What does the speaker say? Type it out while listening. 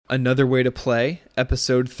Another Way to Play,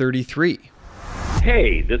 episode 33.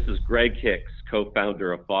 Hey, this is Greg Hicks,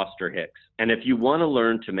 co-founder of Foster Hicks. And if you want to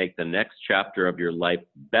learn to make the next chapter of your life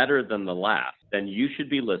better than the last, then you should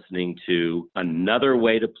be listening to Another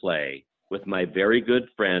Way to Play with my very good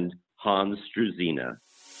friend, Hans Struzina.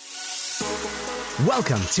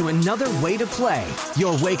 Welcome to Another Way to Play,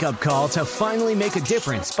 your wake-up call to finally make a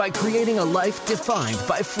difference by creating a life defined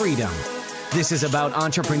by freedom. This is about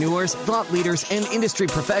entrepreneurs, thought leaders, and industry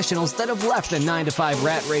professionals that have left the 9-to-5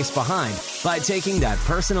 rat race behind by taking that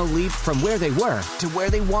personal leap from where they were to where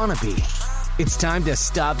they want to be. It's time to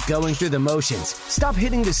stop going through the motions, stop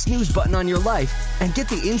hitting the snooze button on your life, and get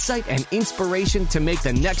the insight and inspiration to make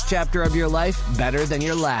the next chapter of your life better than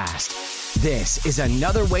your last. This is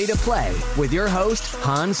Another Way to Play with your host,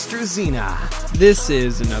 Hans Struzina. This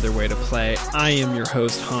is Another Way to Play. I am your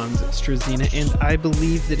host, Hans Struzina, and I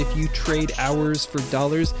believe that if you trade hours for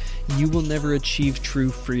dollars, you will never achieve true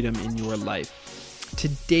freedom in your life.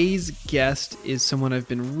 Today's guest is someone I've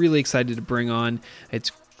been really excited to bring on.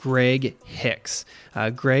 It's Greg Hicks.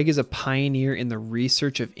 Greg is a pioneer in the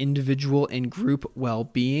research of individual and group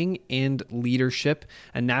well-being and leadership,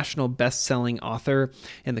 a national best-selling author,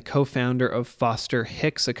 and the co-founder of Foster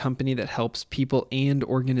Hicks, a company that helps people and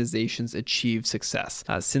organizations achieve success.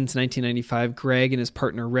 Since 1995, Greg and his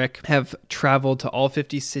partner Rick have traveled to all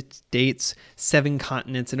 50 states, 7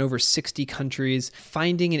 continents, and over 60 countries,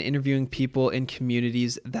 finding and interviewing people in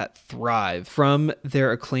communities that thrive. From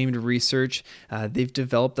their acclaimed research, they've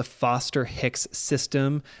developed the Foster Hicks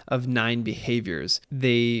system of 9 behaviors.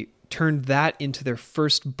 They turned that into their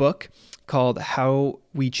first book called How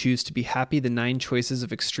We Choose to Be Happy, The 9 Choices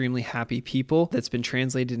of Extremely Happy People, that's been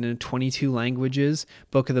translated into 22 languages.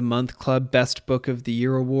 Book of the Month Club Best Book of the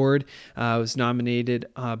Year Award, was nominated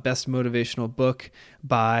Best Motivational Book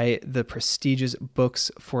by the prestigious Books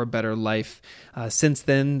for a Better Life. Since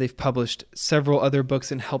then, they've published several other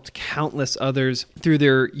books and helped countless others through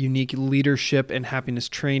their unique leadership and happiness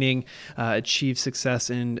training achieve success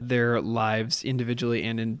in their lives individually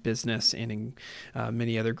and in business and in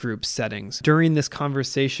many other group settings. During this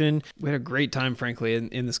conversation, we had a great time, frankly,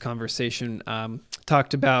 in this conversation.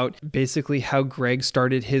 Talked about basically how Greg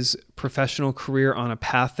started his professional career on a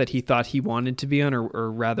path that he thought he wanted to be on,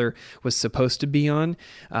 or rather was supposed to be on.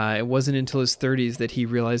 It wasn't until his 30s that he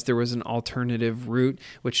realized there was an alternative route,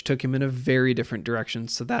 which took him in a very different direction.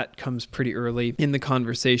 So that comes pretty early in the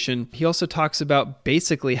conversation. He also talks about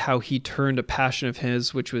basically how he turned a passion of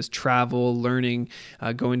his, which was travel, learning,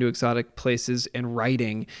 going to exotic places, and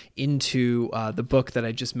writing, into the book that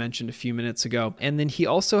I just mentioned a few minutes ago. And then he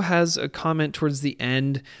also has a comment towards the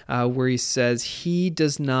end where he says he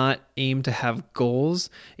does not aim to have goals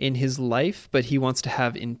in his life, but he wants to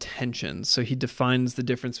have intentions. So he defines the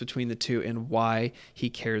difference between the two and why he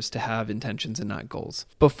cares to have intentions and not goals.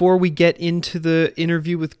 Before we get into the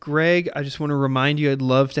interview with Greg, I just want to remind you I'd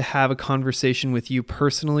love to have a conversation with you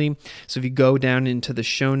personally. So if you go down into the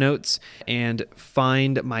show notes and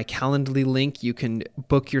find my Calendly link, you can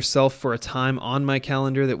book yourself for a time on my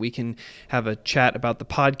calendar that we can have a chat about the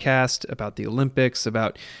podcast, about the Olympics,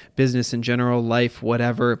 about business in general, life,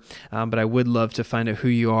 whatever. But I would love to find out who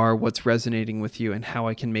you are, what's resonating with you, and how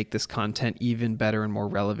I can make this content even better and more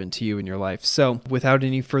relevant to you in your life. So without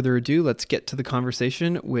any further ado, let's get to the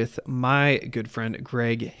conversation with my good friend,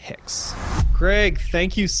 Greg Hicks. Greg,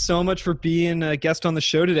 thank you so much for being a guest on the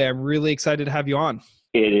show today. I'm really excited to have you on.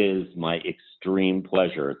 It is my extreme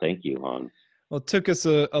pleasure. Thank you, Hans. Well, it took us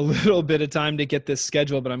a little bit of time to get this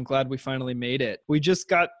scheduled, but I'm glad we finally made it. We just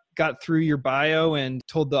got through your bio and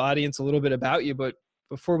told the audience a little bit about you, but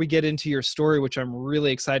before we get into your story, which I'm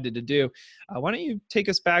really excited to do, why don't you take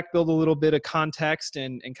us back, build a little bit of context,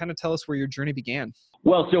 and kind of tell us where your journey began?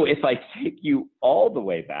 Well, so if I take you all the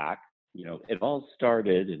way back, it all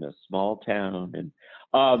started in a small town, and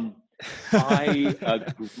I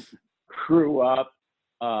grew up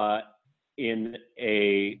in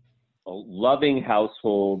a loving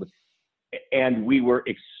household, and we were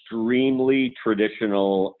extremely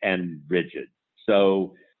traditional and rigid.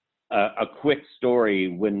 So a quick story,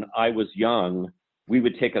 when I was young, we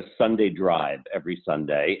would take a Sunday drive every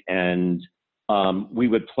Sunday, and we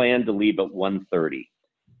would plan to leave at 1:30.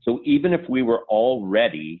 So even if we were all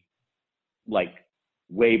ready, like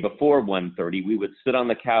way before 1:30, we would sit on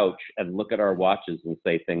the couch and look at our watches and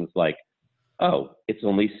say things like, oh, it's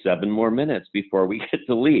only 7 more minutes before we get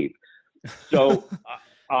to leave. So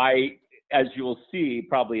as you'll see,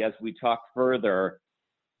 probably as we talk further,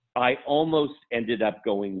 I almost ended up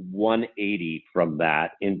going 180 from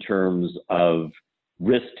that in terms of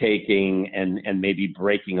risk-taking and maybe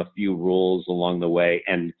breaking a few rules along the way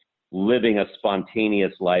and living a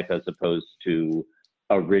spontaneous life as opposed to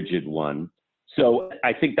a rigid one. So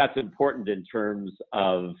I think that's important in terms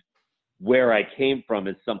of where I came from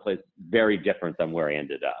is someplace very different than where I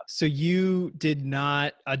ended up. So you did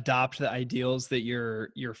not adopt the ideals that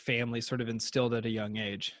your family sort of instilled at a young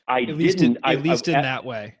age. I At least didn't. at least in that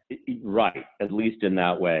way. Right, at least in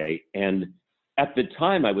that way. And at the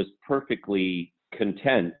time, I was perfectly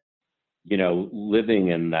content, living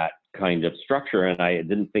in that kind of structure, and I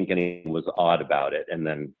didn't think anything was odd about it. And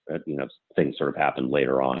then, things sort of happened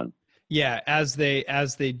later on. Yeah, as they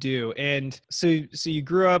do. And so you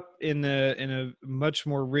grew up in a much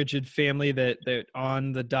more rigid family that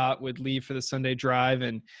on the dot would leave for the Sunday drive,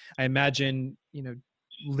 and I imagine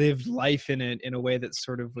lived life in a way that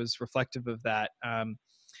sort of was reflective of that.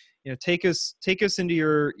 Take us into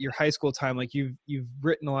your high school time. Like you've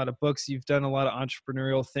written a lot of books, you've done a lot of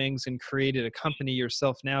entrepreneurial things, and created a company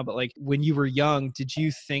yourself now. But like when you were young, did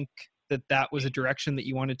you think that was a direction that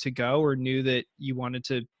you wanted to go, or knew that you wanted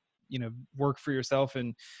to work for yourself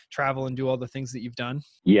and travel and do all the things that you've done?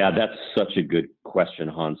 Yeah, that's such a good question,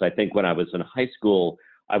 Hans. I think when I was in high school,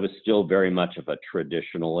 I was still very much of a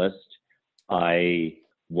traditionalist. I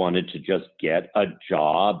wanted to just get a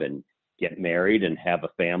job and get married and have a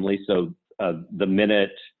family. So the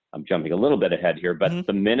minute, I'm jumping a little bit ahead here, but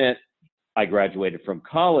the minute I graduated from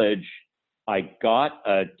college, I got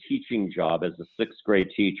a teaching job as a sixth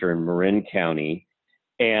grade teacher in Marin County.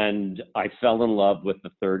 And I fell in love with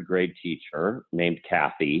the third grade teacher named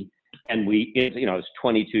Kathy. And I was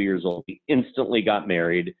 22 years old. We instantly got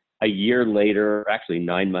married. A year later, actually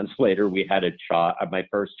 9 months later, we had my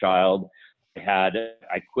first child.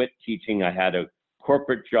 I quit teaching. I had a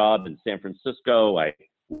corporate job in San Francisco. I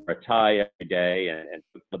wore a tie every day and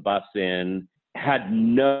took the bus in. Had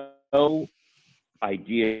no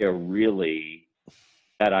idea really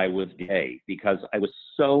that I was gay, because I was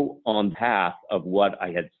so on the path of what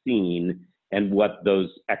I had seen and what those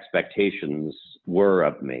expectations were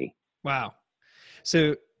of me. Wow.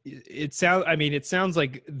 So it sounds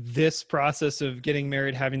like this process of getting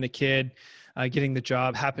married, having the kid, getting the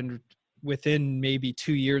job happened within maybe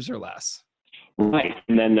 2 years or less. Right.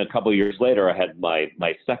 And then a couple of years later, I had my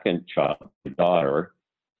second child, my daughter.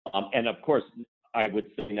 And of course, I would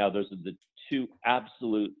say now those are the two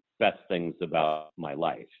absolute best things about my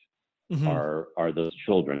life are those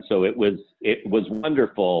children. So it was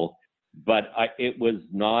wonderful, but it was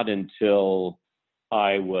not until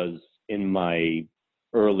I was in my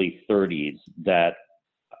early 30s that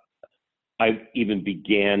I even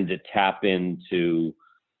began to tap into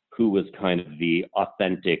who was kind of the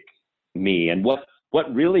authentic me and what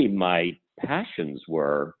really my passions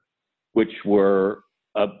were, which were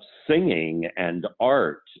singing and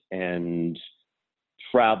art and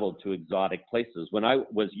travel to exotic places. When I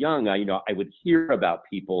was young, I would hear about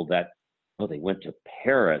people that, they went to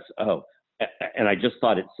Paris. And I just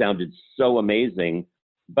thought it sounded so amazing,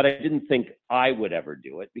 but I didn't think I would ever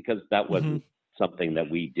do it because that wasn't something that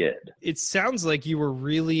we did. It sounds like you were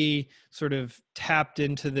really sort of tapped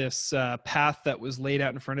into this path that was laid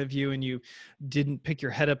out in front of you, and you didn't pick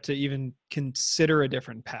your head up to even consider a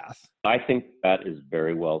different path. I think that is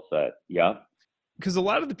very well said. Yeah. Because a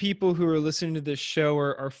lot of the people who are listening to this show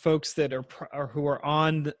are folks that are who are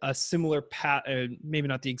on a similar path, maybe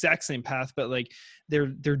not the exact same path, but like they're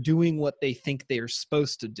doing what they think they are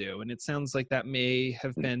supposed to do. And it sounds like that may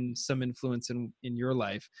have been some influence in your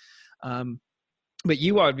life. But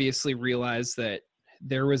you obviously realized that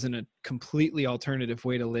there wasn't a completely alternative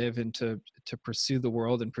way to live and to pursue the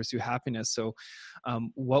world and pursue happiness. So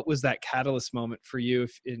what was that catalyst moment for you?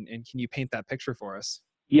 And can you paint that picture for us?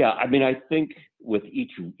 Yeah, I mean, I think with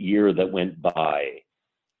each year that went by,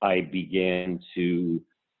 I began to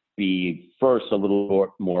be first a little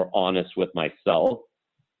more honest with myself.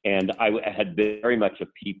 And I had been very much a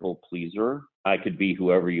people pleaser. I could be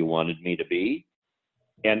whoever you wanted me to be.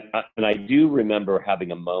 And I do remember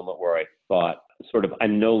having a moment where I thought,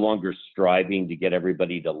 I'm no longer striving to get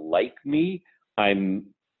everybody to like me. I'm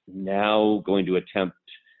now going to attempt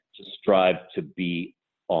to strive to be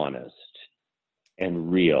honest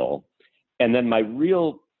and real. And then my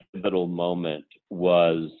real pivotal moment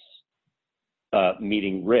was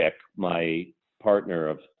meeting Rick, my partner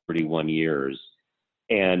of 31 years.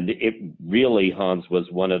 And it really, Hans, was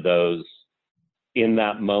one of those, in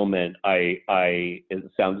that moment,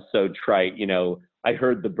 it sounds so trite, I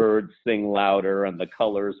heard the birds sing louder and the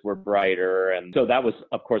colors were brighter. And so that was,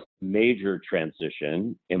 of course, a major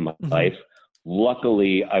transition in my life.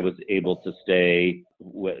 Luckily, I was able to stay,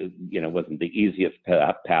 wasn't the easiest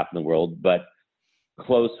path in the world, but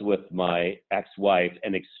close with my ex-wife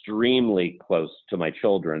and extremely close to my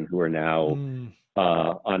children, who are now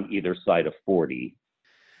on either side of 40.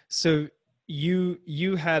 So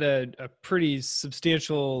you had a pretty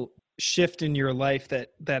substantial shift in your life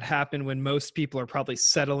that happened when most people are probably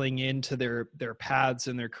settling into their paths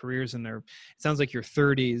and their careers and it sounds like your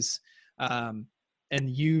 30s. And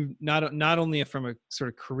you not only from a sort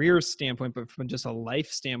of career standpoint, but from just a life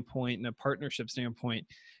standpoint and a partnership standpoint,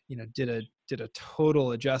 did a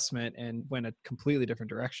total adjustment and went a completely different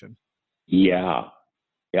direction. Yeah.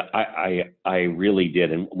 Yeah, I really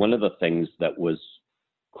did. And one of the things that was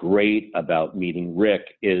great about meeting Rick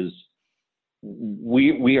is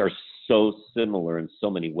we are so similar in so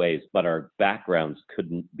many ways, but our backgrounds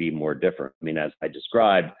couldn't be more different. I mean, as I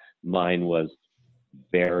described, mine was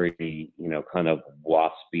very, kind of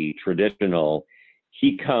waspy, traditional.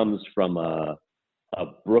 He comes from a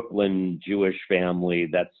Brooklyn Jewish family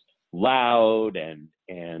that's loud and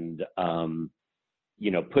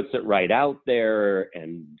puts it right out there.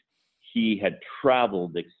 And he had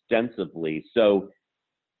traveled extensively. So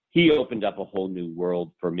he opened up a whole new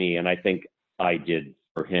world for me. And I think I did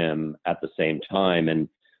for him at the same time. And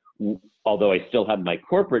although I still had my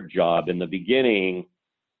corporate job in the beginning,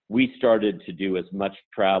 we started to do as much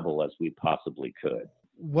travel as we possibly could.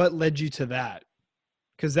 What led you to that?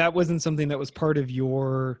 Because that wasn't something that was part of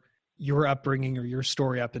your upbringing or your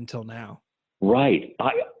story up until now. Right.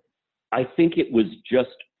 I think it was just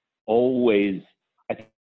always, I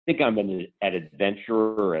think I'm an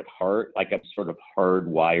adventurer at heart. Like I'm sort of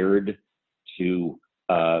hardwired to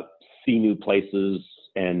see new places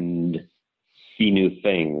and see new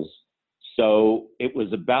things. So it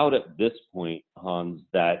was about at this point, Hans,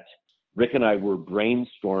 that Rick and I were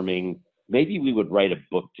brainstorming, maybe we would write a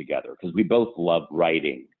book together because we both love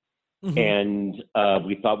writing. Mm-hmm. And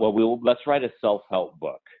we thought, let's write a self-help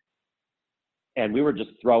book. And we were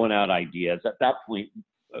just throwing out ideas. At that point,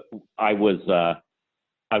 I was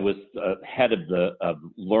head of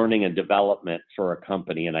learning and development for a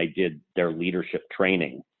company, and I did their leadership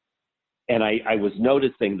training. And I was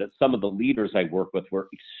noticing that some of the leaders I worked with were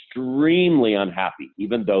extremely unhappy,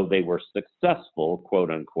 even though they were successful, quote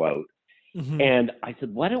unquote. Mm-hmm. And I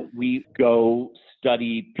said, why don't we go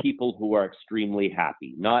study people who are extremely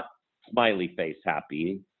happy, not smiley face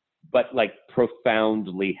happy, but like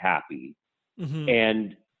profoundly happy. Mm-hmm.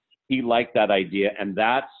 And he liked that idea. And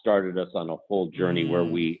that started us on a whole journey where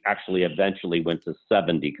we actually eventually went to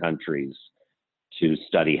 70 countries to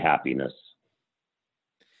study happiness.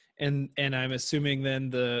 And I'm assuming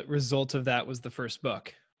then the result of that was the first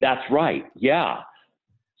book. That's right. Yeah.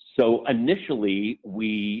 So initially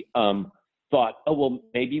we thought,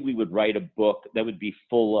 maybe we would write a book that would be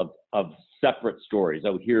full of separate stories.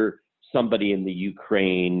 I would hear somebody in the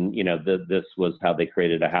Ukraine, this was how they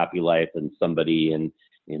created a happy life, and somebody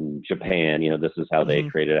in Japan, this is how they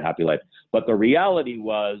created a happy life. But the reality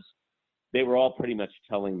was they were all pretty much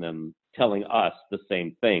telling us the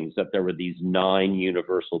same things, that there were these 9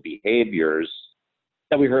 universal behaviors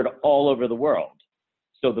that we heard all over the world.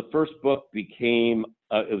 So the first book became,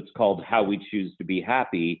 it was called How We Choose to Be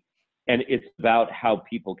Happy. And it's about how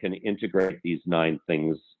people can integrate these 9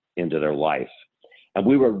 things into their life. And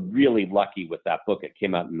we were really lucky with that book. It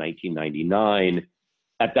came out in 1999.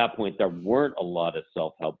 At that point, there weren't a lot of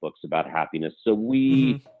self-help books about happiness. So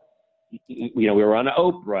we were on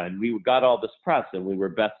Oprah and we got all this press and we were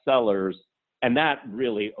bestsellers. And that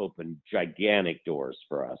really opened gigantic doors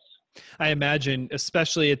for us. I imagine,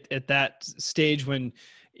 especially at that stage when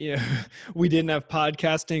we didn't have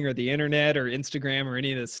podcasting or the internet or Instagram or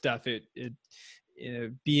any of this stuff, it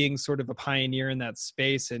being sort of a pioneer in that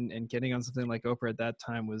space and getting on something like Oprah at that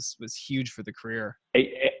time was huge for the career.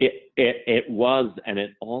 It was, and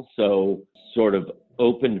it also sort of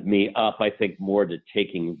opened me up, I think, more to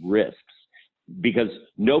taking risks, because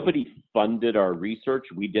nobody funded our research.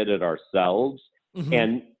 We did it ourselves. Mm-hmm.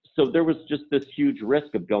 And so there was just this huge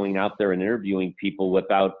risk of going out there and interviewing people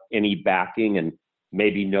without any backing, and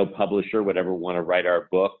maybe no publisher would ever want to write our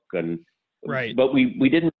book. And right. But we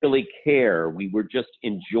didn't really care. We were just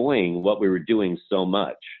enjoying what we were doing so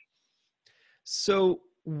much. So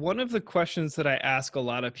one of the questions that I ask a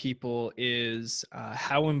lot of people is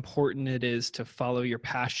how important it is to follow your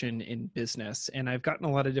passion in business. And I've gotten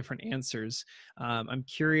a lot of different answers. I'm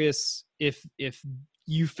curious if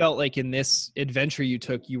you felt like in this adventure you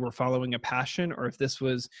took, you were following a passion, or if this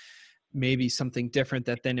was maybe something different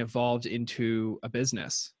that then evolved into a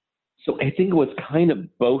business. So I think it was kind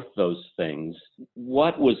of both those things.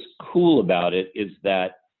 What was cool about it is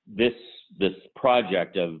that this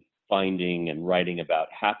project of finding and writing about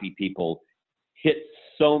happy people hit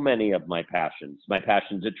so many of my passions. My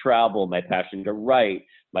passion to travel, my passion to write,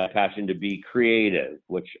 my passion to be creative,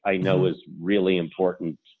 which I know is really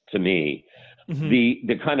important to me. Mm-hmm.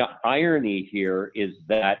 The kind of irony here is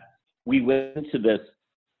that we went into this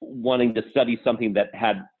wanting to study something that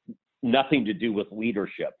had nothing to do with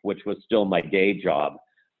leadership, which was still my day job.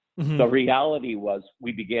 Mm-hmm. The reality was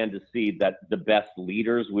we began to see that the best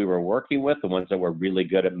leaders we were working with, the ones that were really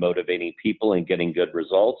good at motivating people and getting good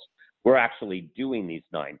results, were actually doing these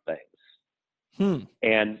 9 things.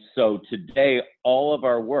 And so today, all of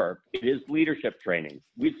our work, it is leadership training.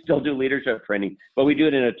 We still do leadership training, but we do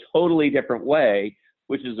it in a totally different way,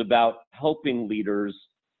 which is about helping leaders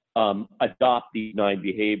adopt these 9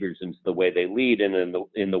 behaviors into the way they lead and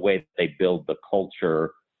in the way that they build the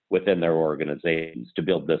culture within their organizations to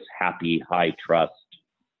build this happy, high trust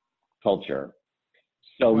culture.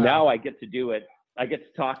 So now I get to do it. I get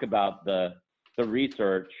to talk about the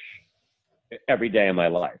research every day of my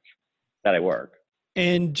life that I work.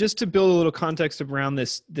 And just to build a little context around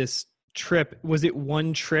this trip, was it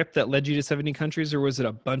one trip that led you to 70 countries, or was it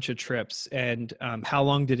a bunch of trips? And how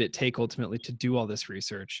long did it take ultimately to do all this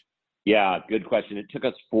research? Yeah, good question. It took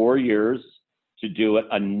us 4 years to do it,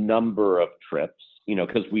 a number of trips,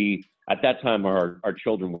 because at that time, our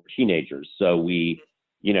children were teenagers. So we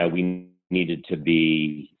needed to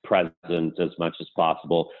be present as much as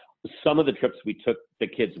possible. Some of the trips we took the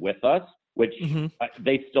kids with us, which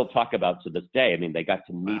they still talk about to this day. I mean, they got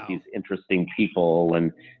to meet these interesting people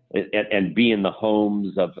and be in the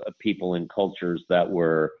homes of people and cultures that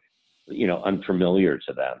were, unfamiliar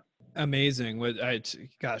to them. Amazing.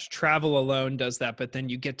 Gosh, travel alone does that, but then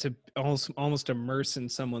you get to almost immerse in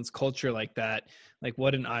someone's culture like that. Like,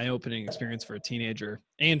 what an eye-opening experience for a teenager,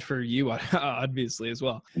 and for you, obviously, as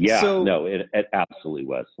well. Yeah, so, no, it absolutely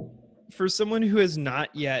was. For someone who has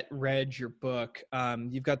not yet read your book,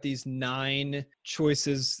 you've got these 9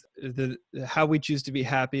 choices, how we choose to be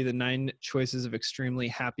happy, the 9 choices of extremely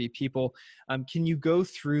happy people. Can you go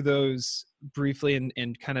through those briefly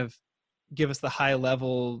and kind of give us the high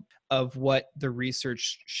level of what the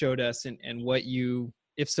research showed us and what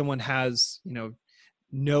if someone has,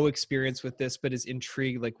 no experience with this, but is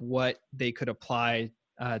intrigued, like what they could apply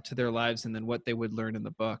to their lives and then what they would learn in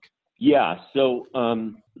the book? Yeah. So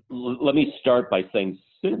let me start by saying,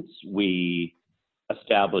 since we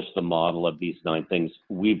established the model of these 9 things,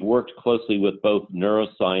 we've worked closely with both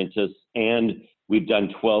neuroscientists, and we've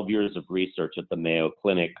done 12 years of research at the Mayo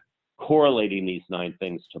Clinic correlating these 9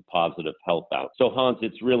 things to positive health outcomes. So Hans,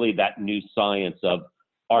 it's really that new science of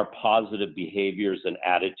our positive behaviors and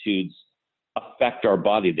attitudes affect our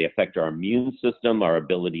body. They affect our immune system, our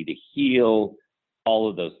ability to heal, all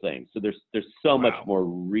of those things. So there's so much more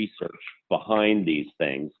research behind these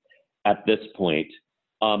things at this point.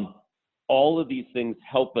 All of these things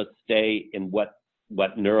help us stay in what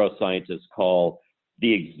neuroscientists call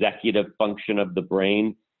the executive function of the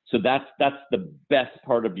brain. So that's the best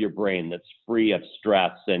part of your brain that's free of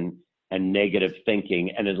stress and negative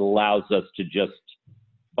thinking, and it allows us to just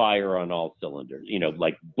fire on all cylinders,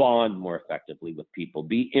 like bond more effectively with people,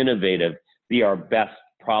 be innovative, be our best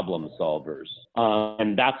problem solvers.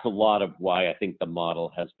 And that's a lot of why I think the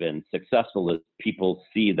model has been successful, is people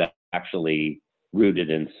see that actually rooted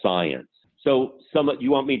in science. So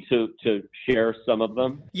you want me to share some of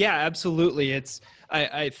them? Yeah, absolutely.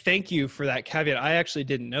 I thank you for that caveat. I actually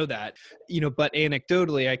didn't know that, but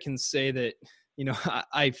anecdotally, I can say that,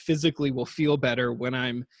 I physically will feel better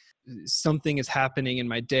when something is happening in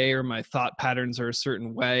my day or my thought patterns are a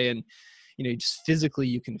certain way. And, just physically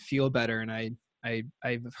you can feel better. And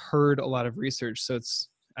I've heard a lot of research. So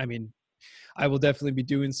I will definitely be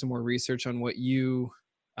doing some more research on what you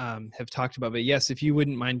have talked about. But yes, if you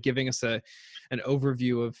wouldn't mind giving us an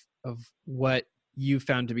overview of what you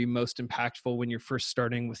found to be most impactful when you're first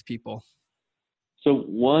starting with people. So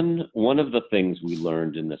one of the things we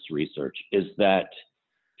learned in this research is that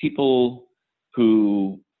people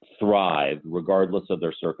who thrive, regardless of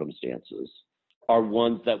their circumstances, are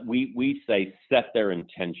ones that we say set their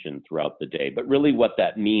intention throughout the day. But really what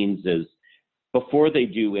that means is, before they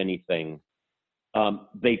do anything,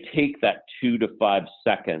 they take that 2 to 5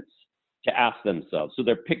 seconds to ask themselves. So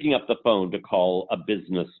they're picking up the phone to call a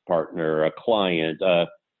business partner, a client, a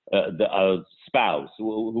spouse,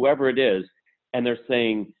 whoever it is, and they're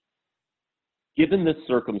saying, given this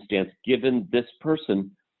circumstance, given this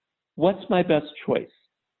person, what's my best choice?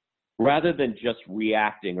 Rather than just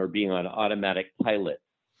reacting or being on automatic pilot.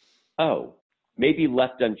 Oh, maybe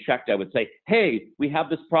left unchecked, I would say, hey, we have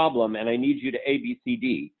this problem and I need you to A, B, C,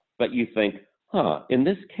 D. But you think, in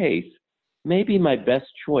this case, maybe my best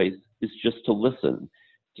choice is just to listen,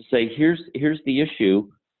 to say, here's the issue.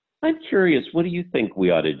 I'm curious, what do you think we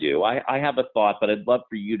ought to do? I have a thought, but I'd love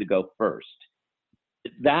for you to go first.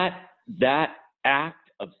 That act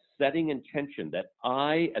of setting intention that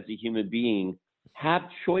I, as a human being, have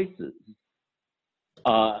choices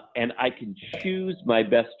and I can choose my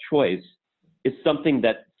best choice is something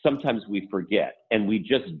that sometimes we forget, and we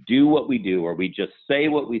just do what we do, or we just say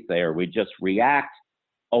what we say, or we just react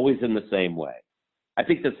always in the same way. I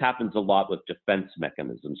think this happens a lot with defense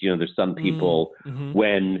mechanisms. There's some people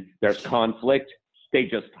when there's conflict, they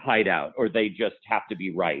just hide out, or they just have to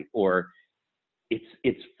be right, or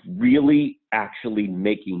it's really actually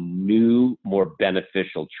making new, more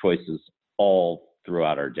beneficial choices all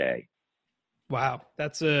throughout our day. Wow,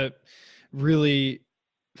 that's a really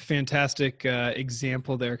fantastic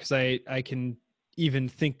example there, because I can even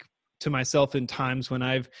think to myself in times when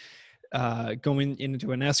I've going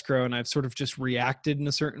into an escrow and I've sort of just reacted in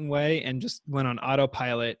a certain way and just went on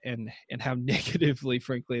autopilot, and how negatively,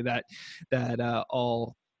 frankly, that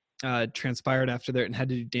all transpired after that, and had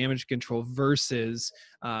to do damage control versus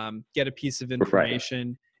get a piece of information.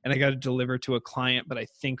 Right. And I got to deliver to a client, but I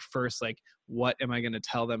think first, like, what am I going to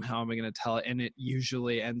tell them? How am I going to tell it? And it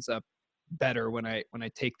usually ends up better when I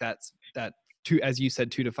take that two, as you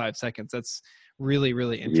said, 2 to 5 seconds. That's really,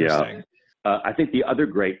 really interesting. Yeah. I think the other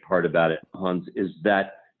great part about it, Hans, is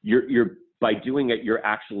that you're by doing it, you're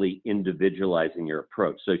actually individualizing your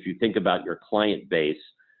approach. So if you think about your client base,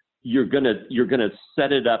 you're gonna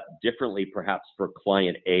set it up differently, perhaps for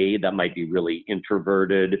client A that might be really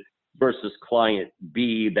introverted versus client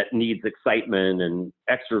B that needs excitement and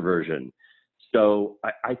extroversion. So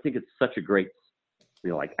I think it's such a great,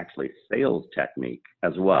 actually sales technique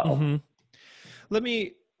as well. Mm-hmm. Let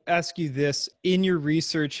me ask you this. In your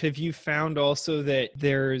research, have you found also that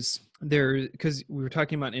because we were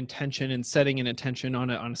talking about intention and setting an intention on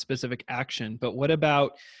a specific action, but what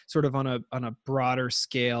about sort of on a broader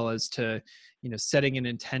scale as to, setting an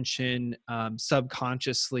intention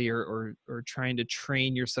subconsciously, or trying to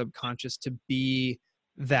train your subconscious to be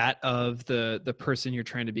that of the person you're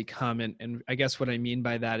trying to become? And I guess what I mean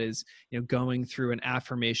by that is, going through an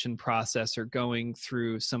affirmation process, or going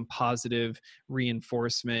through some positive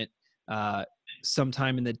reinforcement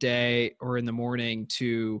sometime in the day or in the morning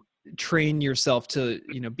to train yourself to,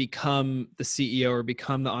 become the CEO, or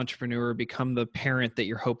become the entrepreneur, or become the parent that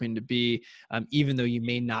you're hoping to be, even though you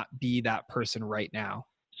may not be that person right now.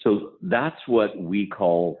 So that's what we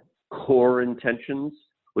call core intentions,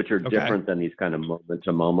 which are different than these kind of moment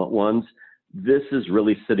to moment ones. This is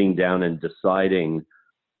really sitting down and deciding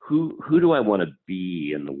who do I want to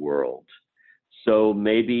be in the world? So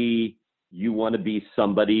maybe you want to be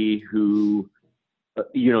somebody who,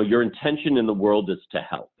 your intention in the world is to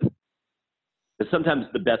help. But sometimes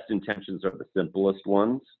the best intentions are the simplest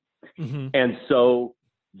ones. Mm-hmm. And so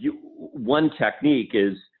one technique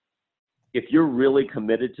is, if you're really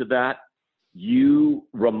committed to that, you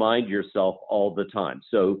remind yourself all the time.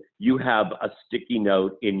 So you have a sticky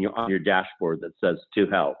note on your dashboard that says "to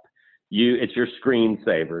help." It's your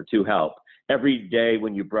screensaver, "to help." Every day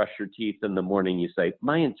when you brush your teeth in the morning, you say,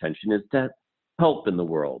 "My intention is to help in the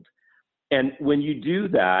world." And when you do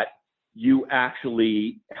that, you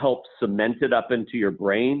actually help cement it up into your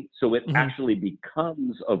brain. So it actually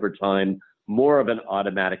becomes, over time, more of an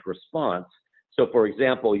automatic response. So for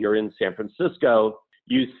example, you're in San Francisco,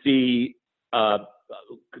 you see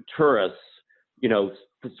tourists,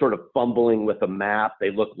 sort of fumbling with a map.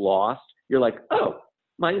 They look lost. You're like, "Oh,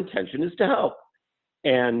 my intention is to help."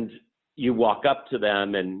 And you walk up to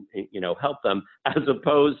them and, help them, as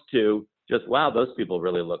opposed to just, "Wow, those people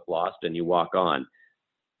really look lost," and you walk on.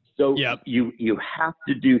 So you have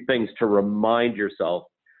to do things to remind yourself.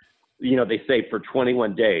 They say for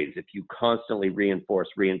 21 days, if you constantly reinforce,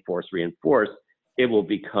 it will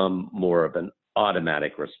become more of an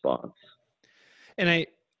automatic response. And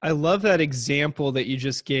I love that example that you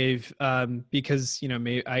just gave, because,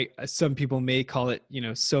 some people may call it,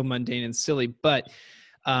 so mundane and silly, but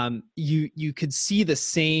you could see the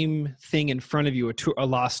same thing in front of you, a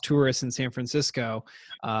lost tourist in San Francisco,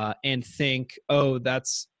 and think, "Oh,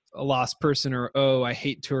 that's a lost person," or "Oh, I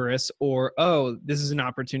hate tourists," or "Oh, this is an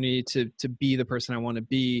opportunity to be the person I want to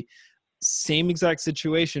be." Same exact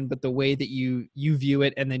situation, but the way that you view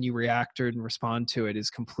it and then you react and respond to it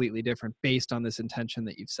is completely different based on this intention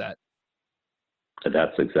that you've set.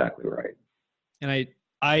 That's exactly right. And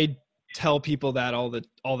I tell people that all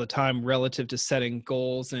the time relative to setting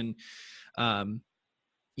goals and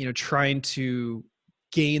trying to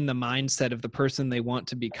gain the mindset of the person they want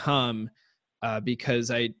to become,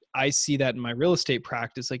 because I see that in my real estate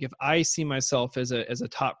practice. Like, if I see myself as a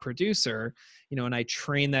top producer, and I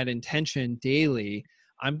train that intention daily,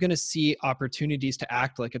 I'm going to see opportunities to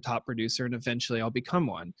act like a top producer, and eventually I'll become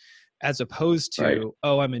one, as opposed to, right,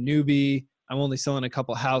 "Oh, I'm a newbie, I'm only selling a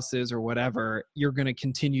couple houses," or whatever. You're going to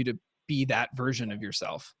continue to be that version of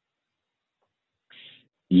yourself.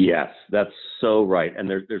 Yes, that's so right. And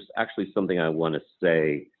there's actually something I want to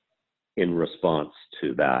say in response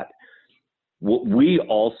to that. We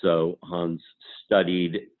also, Hans,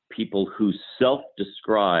 studied people who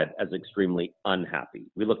self-describe as extremely unhappy.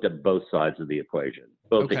 We looked at both sides of the equation,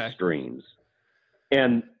 both extremes.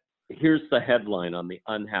 And here's the headline on the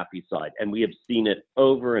unhappy side, and we have seen it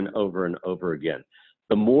over and over and over again.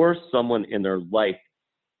 The more someone in their life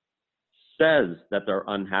says that they're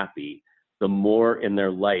unhappy, the more in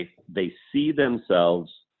their life they see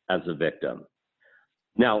themselves as a victim.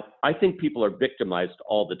 Now, I think people are victimized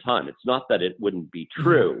all the time. It's not that it wouldn't be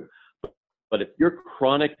true, but if your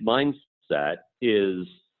chronic mindset is,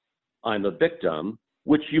 I'm a victim,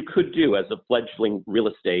 which you could do as a fledgling real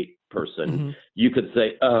estate person, you could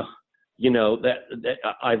say, oh, you know, that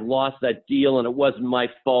I lost that deal and it wasn't my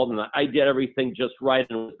fault and I did everything just right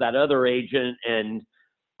and it was that other agent, and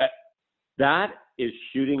that is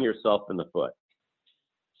shooting yourself in the foot.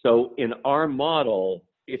 So in our model,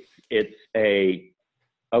 it's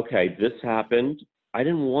okay, this happened. I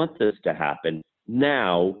didn't want this to happen.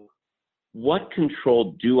 Now, what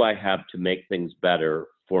control do I have to make things better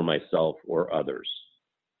for myself or others?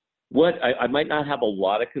 I might not have a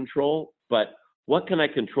lot of control, but what can I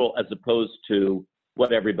control as opposed to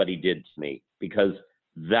what everybody did to me? Because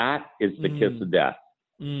that is the kiss of death.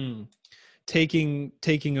 Taking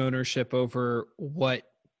ownership over what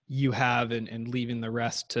you have and leaving the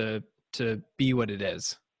rest to be what it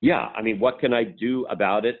is. Yeah, I mean, what can I do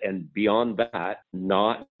about it? And beyond that,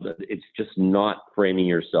 it's just not framing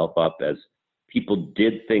yourself up as people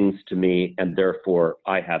did things to me and therefore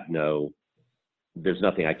there's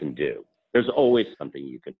nothing I can do. There's always something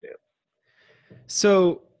you can do.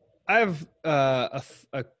 So I have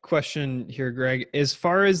a question here, Greg. As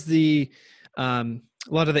far as a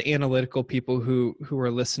lot of the analytical people who are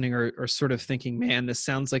listening are sort of thinking, man, this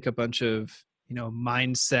sounds like a bunch of,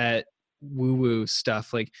 mindset woo-woo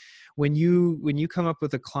stuff. Like when you come up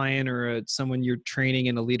with a client or someone you're training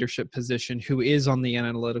in a leadership position who is on the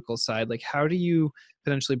analytical side, like how do you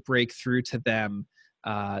potentially break through to them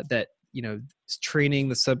that, training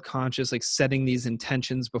the subconscious, like setting these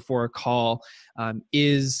intentions before a call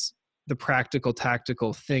is the practical,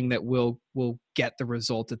 tactical thing that will get the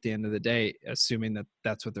result at the end of the day, assuming that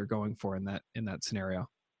that's what they're going for in that scenario?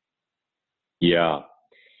 Yeah.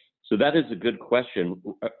 So that is a good question.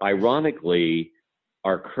 Ironically,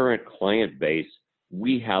 our current client base,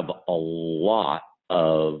 we have a lot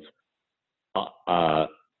of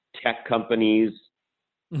tech companies,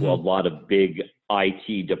 a lot of big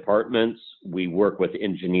IT departments. We work with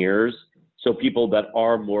engineers. So people that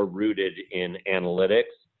are more rooted in analytics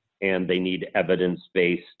and they need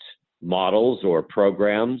evidence-based models or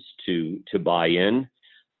programs to buy in.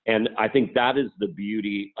 And I think that is the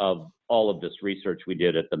beauty of all of this research we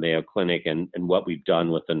did at the Mayo Clinic and what we've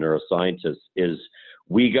done with the neuroscientists is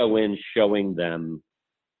we go in showing them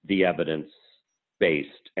the evidence-based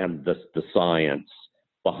and the science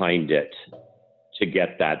behind it to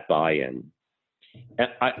get that buy-in. And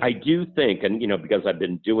I do think, and because I've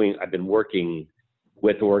been working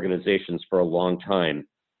with organizations for a long time,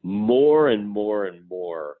 more and more and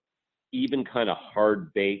more, even kind of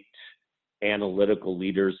hard-baked analytical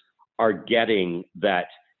leaders are getting that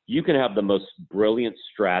you can have the most brilliant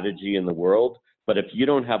strategy in the world, but if you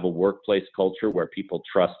don't have a workplace culture where people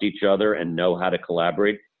trust each other and know how to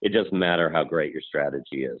collaborate, it doesn't matter how great your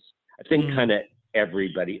strategy is. I think kind of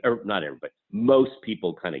everybody, or not everybody, most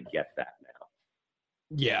people kind of get that now.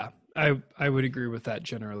 Yeah, I would agree with that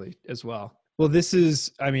generally as well. Well,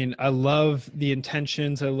 I love the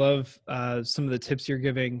intentions. I love some of the tips you're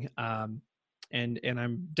giving. And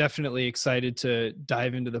I'm definitely excited to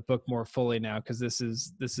dive into the book more fully now, because this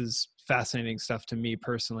is fascinating stuff to me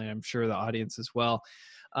personally. I'm sure the audience as well.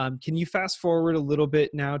 Can you fast forward a little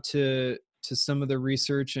bit now to some of the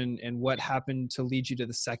research and what happened to lead you to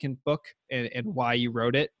the second book and why you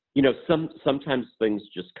wrote it? Sometimes things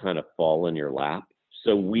just kind of fall in your lap.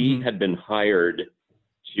 So we had been hired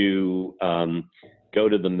to go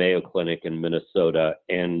to the Mayo Clinic in Minnesota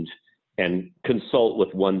and consult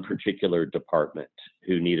with one particular department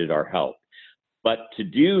who needed our help. But to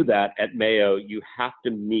do that at Mayo, you have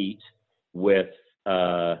to meet with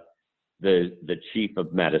the chief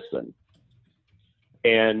of medicine.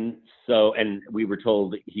 And we were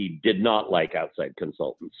told he did not like outside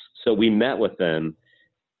consultants. So we met with him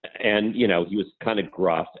and, he was kind of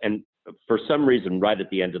gruff. And for some reason, right at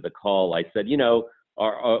the end of the call, I said,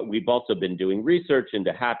 we've also been doing research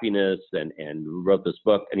into happiness and wrote this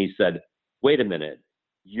book. And he said, wait a minute,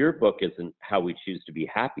 your book isn't How We Choose to Be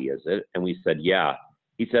Happy, is it? And we said, yeah.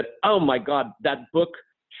 He said, oh my God, that book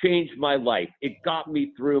changed my life. It got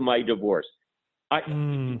me through my divorce.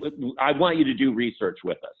 I want you to do research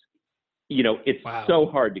with us. It's Wow. so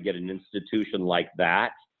hard to get an institution like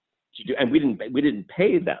that to do, and we didn't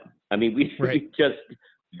pay them. I mean, we just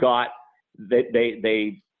got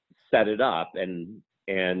they set it up, and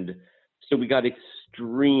so we got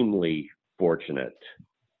extremely fortunate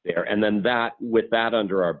there. And then with that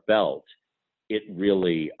under our belt, it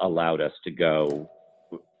really allowed us to go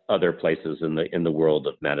other places in the world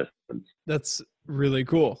of medicine. That's really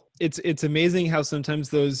cool. It's amazing how sometimes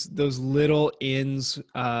those little ins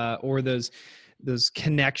or those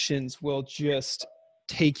connections will just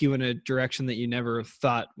take you in a direction that you never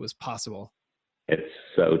thought was possible. It's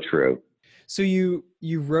so true. So you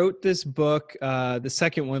wrote this book, the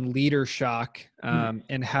second one, Leader Shock,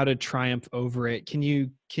 and How to Triumph Over It. Can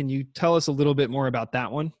you tell us a little bit more about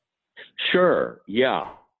that one? Sure. Yeah.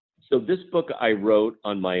 So this book I wrote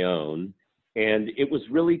on my own, and it was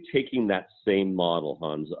really taking that same model,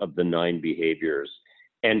 Hans, of the 9 behaviors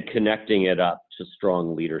and connecting it up to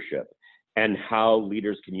strong leadership and how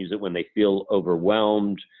leaders can use it when they feel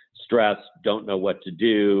overwhelmed, stressed, don't know what to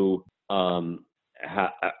do, are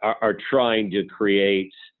trying to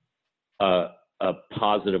create a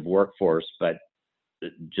positive workforce, but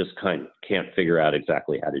just can't figure out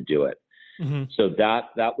exactly how to do it. Mm-hmm. So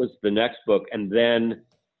that was the next book. And then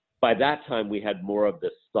by that time we had more of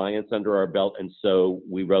the science under our belt. And so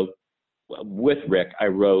we wrote with Rick, I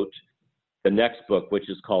wrote the next book, which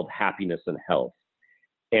is called Happiness and Health.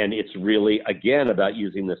 And it's really, again, about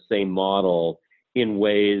using the same model in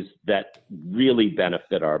ways that really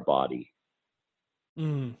benefit our body.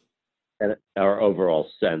 And our overall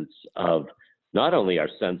sense of, not only our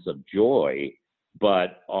sense of joy,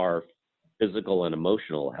 but our physical and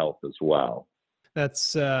emotional health as well.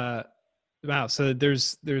 That's wow. So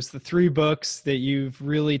there's the 3 books that you've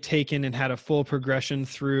really taken and had a full progression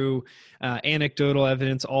through anecdotal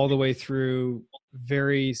evidence all the way through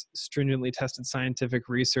very stringently tested scientific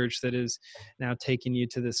research that is now taking you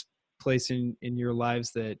to this place in your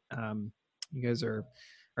lives that you guys are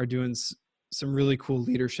doing some really cool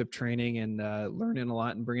leadership training and learning a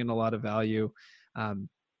lot and bringing a lot of value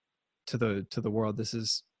to the world. This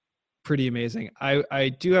is pretty amazing. I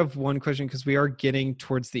do have one question because we are getting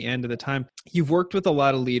towards the end of the time. You've worked with a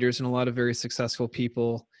lot of leaders and a lot of very successful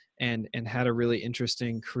people and had a really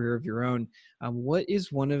interesting career of your own. What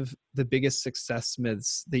is one of the biggest success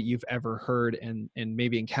myths that you've ever heard and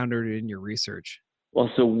maybe encountered in your research? Well,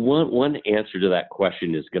 so one answer to that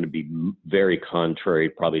question is going to be very contrary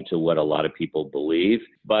probably to what a lot of people believe.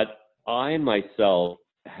 But I myself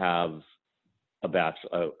have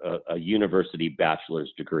a university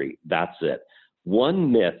bachelor's degree. That's it. One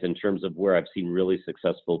myth in terms of where I've seen really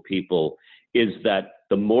successful people is that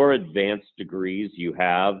the more advanced degrees you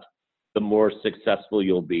have, the more successful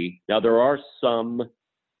you'll be. Now, there are some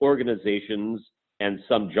organizations and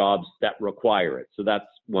some jobs that require it. So that's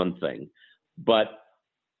one thing. But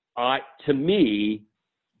to me,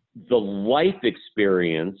 the life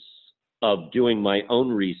experience of doing my own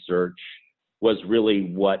research was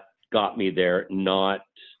really what got me there, not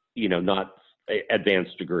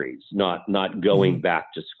advanced degrees, not going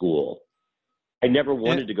back to school. I never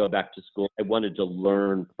wanted to go back to school. I wanted to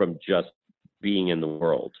learn from just being in the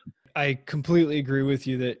world. I completely agree with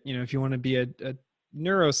you that, if you want to be a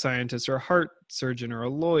neuroscientist or a heart surgeon or a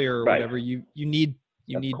lawyer or whatever, you need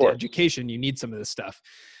education. You need some of this stuff.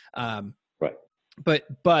 Right.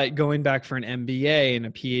 But going back for an MBA and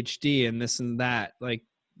a PhD and this and that, like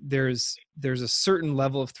there's a certain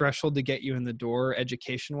level of threshold to get you in the door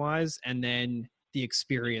education wise. And then the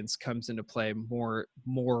experience comes into play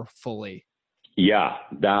more fully. Yeah,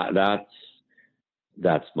 that's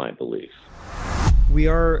my belief. We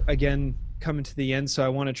are again coming to the end. So I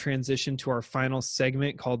want to transition to our final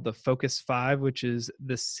segment called the Focus 5, which is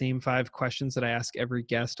the same 5 questions that I ask every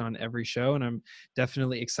guest on every show. And I'm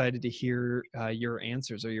definitely excited to hear your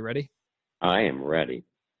answers. Are you ready? I am ready.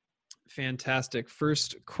 Fantastic.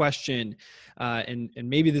 First question, and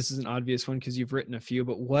maybe this is an obvious one because you've written a few,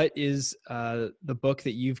 but what is the book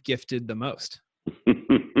that you've gifted the most?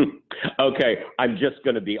 Okay, I'm just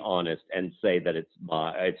going to be honest and say that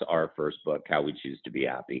it's our first book, How We Choose to Be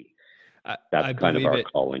Happy. That's kind of our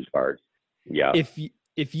calling card. Yeah.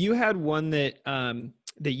 If you had one that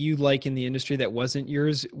you like in the industry that wasn't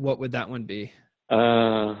yours, what would that one be?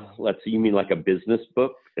 Let's see. You mean like a business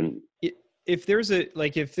book? And if there's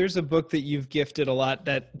a book that you've gifted a lot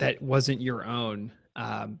that wasn't your own,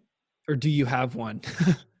 or do you have one?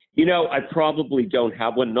 I probably don't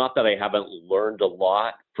have one. Not that I haven't learned a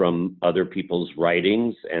lot from other people's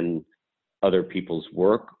writings and other people's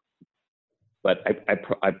work, but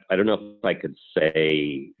I don't know if I could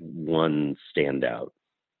say one standout.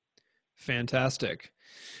 Fantastic.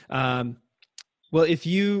 Well, if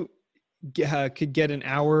you could get an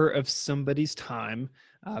hour of somebody's time,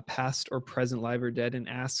 past or present, live or dead, and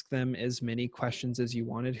ask them as many questions as you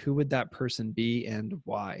wanted, who would that person be and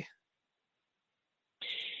why?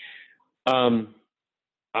 I'm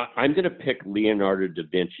going to pick Leonardo da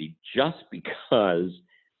Vinci just because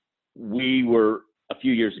we were a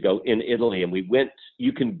few years ago in Italy and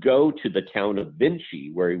you can go to the town of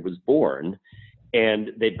Vinci where he was born,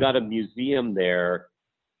 and they've got a museum there.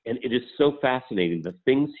 And it is so fascinating. The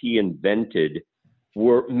things he invented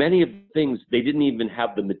were many of the things they didn't even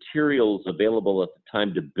have the materials available at the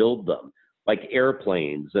time to build them, like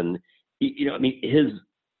airplanes. And, I mean,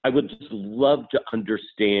 I would just love to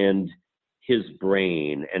understand his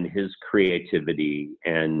brain and his creativity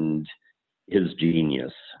and his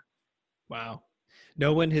genius. Wow.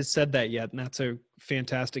 No one has said that yet, and that's a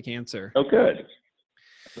fantastic answer. Oh, good.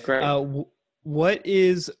 Great. What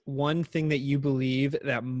is one thing that you believe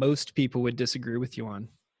that most people would disagree with you on?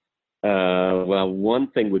 Well,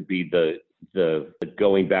 one thing would be the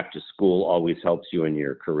going back to school always helps you in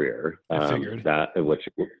your career. I figured that,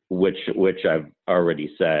 which I've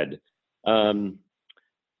already said.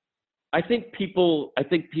 I think people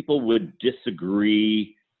would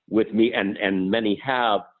disagree with me, and many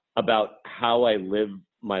have, about how I live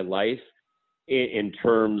my life in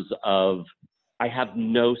terms of I have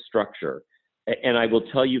no structure. And I will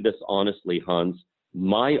tell you this honestly, Hans,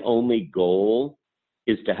 my only goal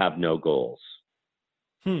is to have no goals.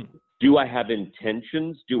 Do I have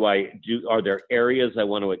intentions? Are there areas I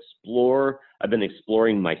want to explore? I've been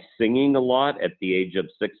exploring my singing a lot at the age of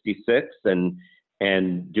 66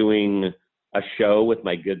 and doing a show with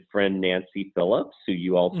my good friend Nancy Phillips, who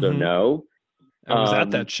you also know. I was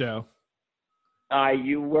at that show.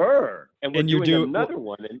 You were. And we're doing another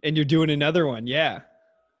one. And you're doing another one, yeah.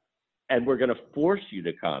 And we're going to force you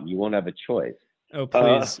to come. You won't have a choice. Oh,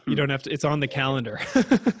 please. You don't have to. It's on the calendar.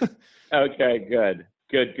 Okay, good.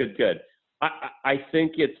 I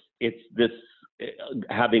think it's this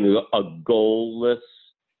having a goalless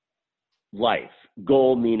life.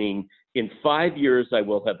 Goal meaning in 5 years, I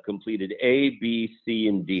will have completed A, B, C,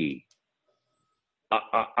 and D.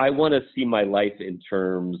 I want to see my life in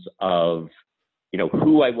terms of,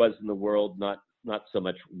 who I was in the world, not so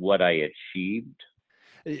much what I achieved.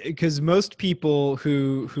 Because most people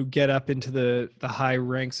who get up into the high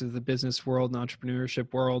ranks of the business world and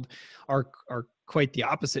entrepreneurship world are quite the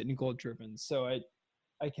opposite and goal driven. So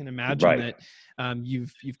I can imagine that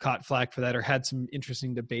you've caught flack for that or had some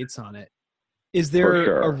interesting debates on it. Is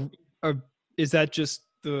there is that just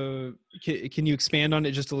can you expand on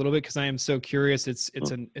it just a little bit? Because I am so curious. It's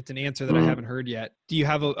an answer that I haven't heard yet. Do you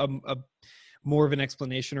have a more of an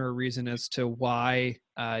explanation or a reason as to why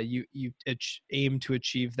you aim to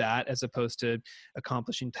achieve that as opposed to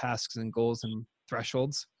accomplishing tasks and goals and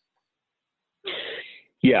thresholds?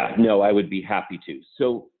 Yeah, no, I would be happy to.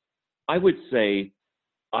 So I would say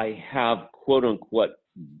I have quote unquote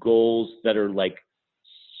goals that are like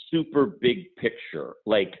super big picture,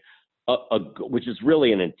 like which is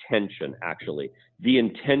really an intention, actually. The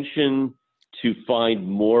intention to find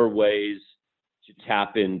more ways to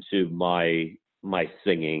tap into my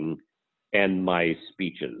singing and my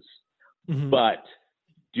speeches. Mm-hmm. But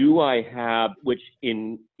do I have, which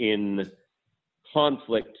in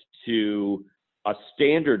conflict to a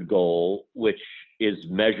standard goal, which is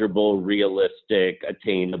measurable, realistic,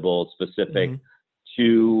 attainable, specific,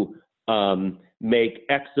 to make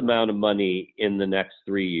X amount of money in the next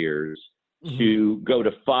 3 years, to go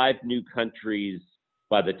to 5 new countries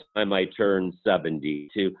by the time I turn 70.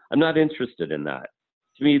 I'm not interested in that.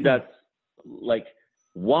 To me, that's like,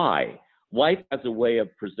 why? Life has a way of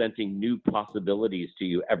presenting new possibilities to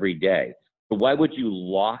you every day. So why would you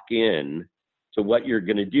lock in to what you're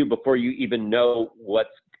going to do before you even know what's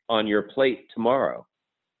on your plate tomorrow?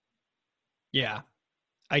 Yeah,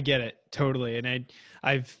 I get it totally. And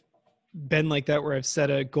I've been like that, where I've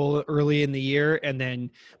set a goal early in the year, and then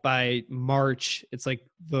by March, it's like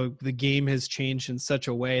the game has changed in such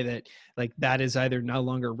a way that like that is either no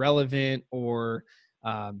longer relevant or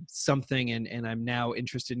something, and I'm now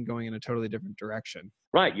interested in going in a totally different direction.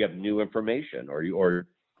 Right, you have new information, or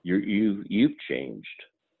you've changed.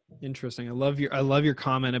 Interesting. I love your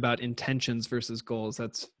comment about intentions versus goals.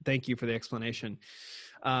 Thank you for the explanation.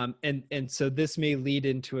 And so this may lead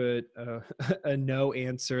into a no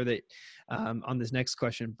answer that on this next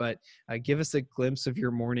question, but give us a glimpse of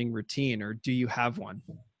your morning routine, or do you have one?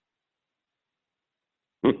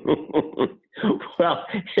 Well,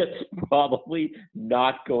 it's probably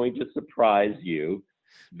not going to surprise you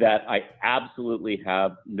that I absolutely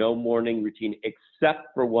have no morning routine except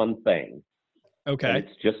for one thing. And Okay.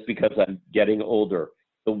 it's just because I'm getting older.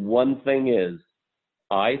 The one thing is,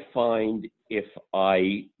 I find if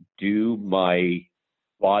I do my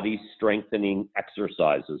body strengthening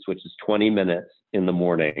exercises, which is 20 minutes in the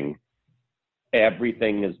morning,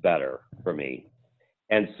 everything is better for me.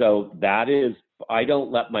 And so that is, I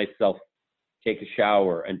don't let myself take a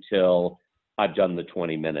shower until I've done the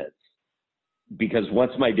 20 minutes. Because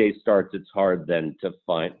once my day starts, it's hard then to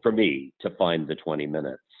find, for me, to find the 20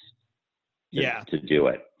 minutes Yeah. to do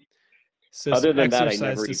it. So Other some than that, I exercise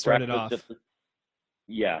never to eat start it breakfast off.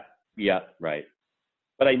 yeah, right.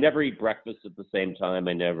 But I never eat breakfast at the same time.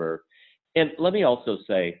 And let me also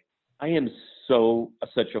say, I am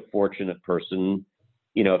such a fortunate person,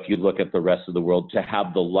 if you look at the rest of the world, to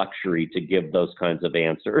have the luxury to give those kinds of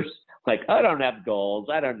answers. Like, I don't have goals.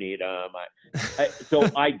 I don't need them. So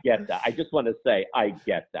I get that. I just want to say I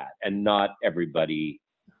get that. And not everybody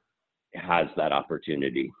has that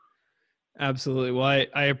opportunity. Absolutely. Well,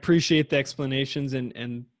 I appreciate the explanations,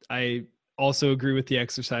 and I also agree with the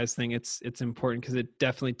exercise thing. It's important because it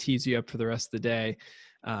definitely tees you up for the rest of the day,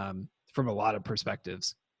 from a lot of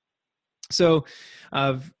perspectives. So,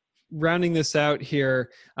 rounding this out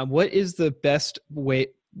here, what is the best way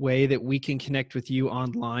that we can connect with you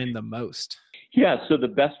online the most? Yeah. So the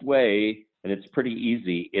best way, and it's pretty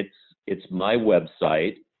easy, it's my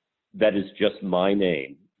website that is just my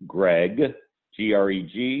name, Greg,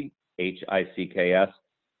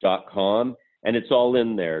 GREGHICKS.com. And it's all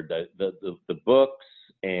in there. The books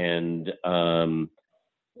and the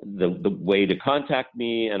way to contact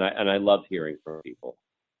me. And I love hearing from people.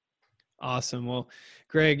 Awesome. Well,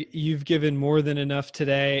 Greg, you've given more than enough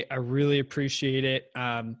today. I really appreciate it.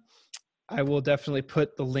 I will definitely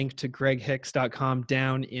put the link to greghicks.com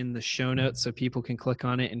down in the show notes so people can click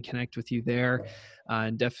on it and connect with you there.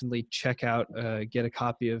 And definitely check out, get a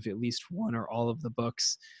copy of at least one or all of the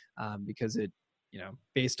books, because it,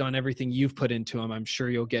 based on everything you've put into them, I'm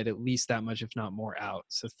sure you'll get at least that much, if not more, out.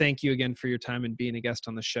 So thank you again for your time and being a guest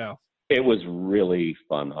on the show. It was really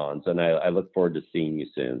fun, Hans, and I look forward to seeing you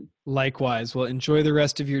soon. Likewise. Well, enjoy the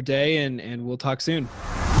rest of your day, and we'll talk soon.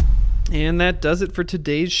 And that does it for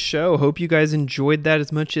today's show. Hope you guys enjoyed that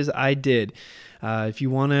as much as I did. If you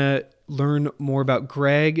want to learn more about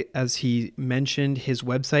Greg, as he mentioned, his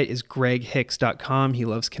website is greghicks.com. He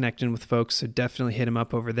loves connecting with folks, so definitely hit him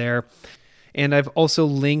up over there. And I've also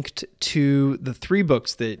linked to the 3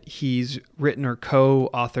 books that he's written or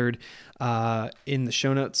co-authored in the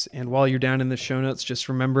show notes. And while you're down in the show notes, just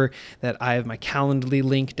remember that I have my Calendly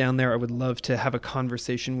link down there. I would love to have a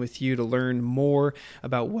conversation with you to learn more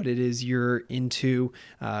about what it is you're into,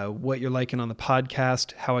 what you're liking on the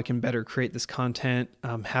podcast, how I can better create this content.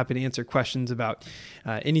 I'm happy to answer questions about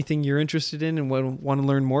anything you're interested in and want to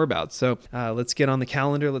learn more about. So let's get on the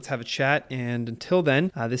calendar. Let's have a chat. And until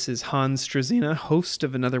then, this is Hans Struzina, host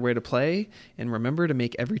of Another Way to Play. And remember to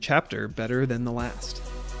make every chapter better than the last.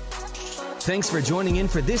 Thanks for joining in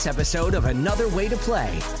for this episode of Another Way to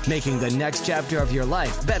Play, making the next chapter of your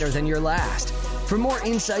life better than your last. For more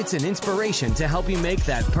insights and inspiration to help you make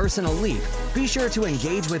that personal leap, be sure to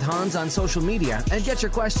engage with Hans on social media and get your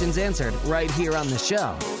questions answered right here on the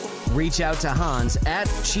show. Reach out to Hans at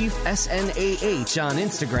ChiefSNAH on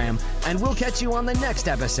Instagram, and we'll catch you on the next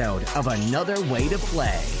episode of Another Way to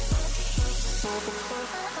Play.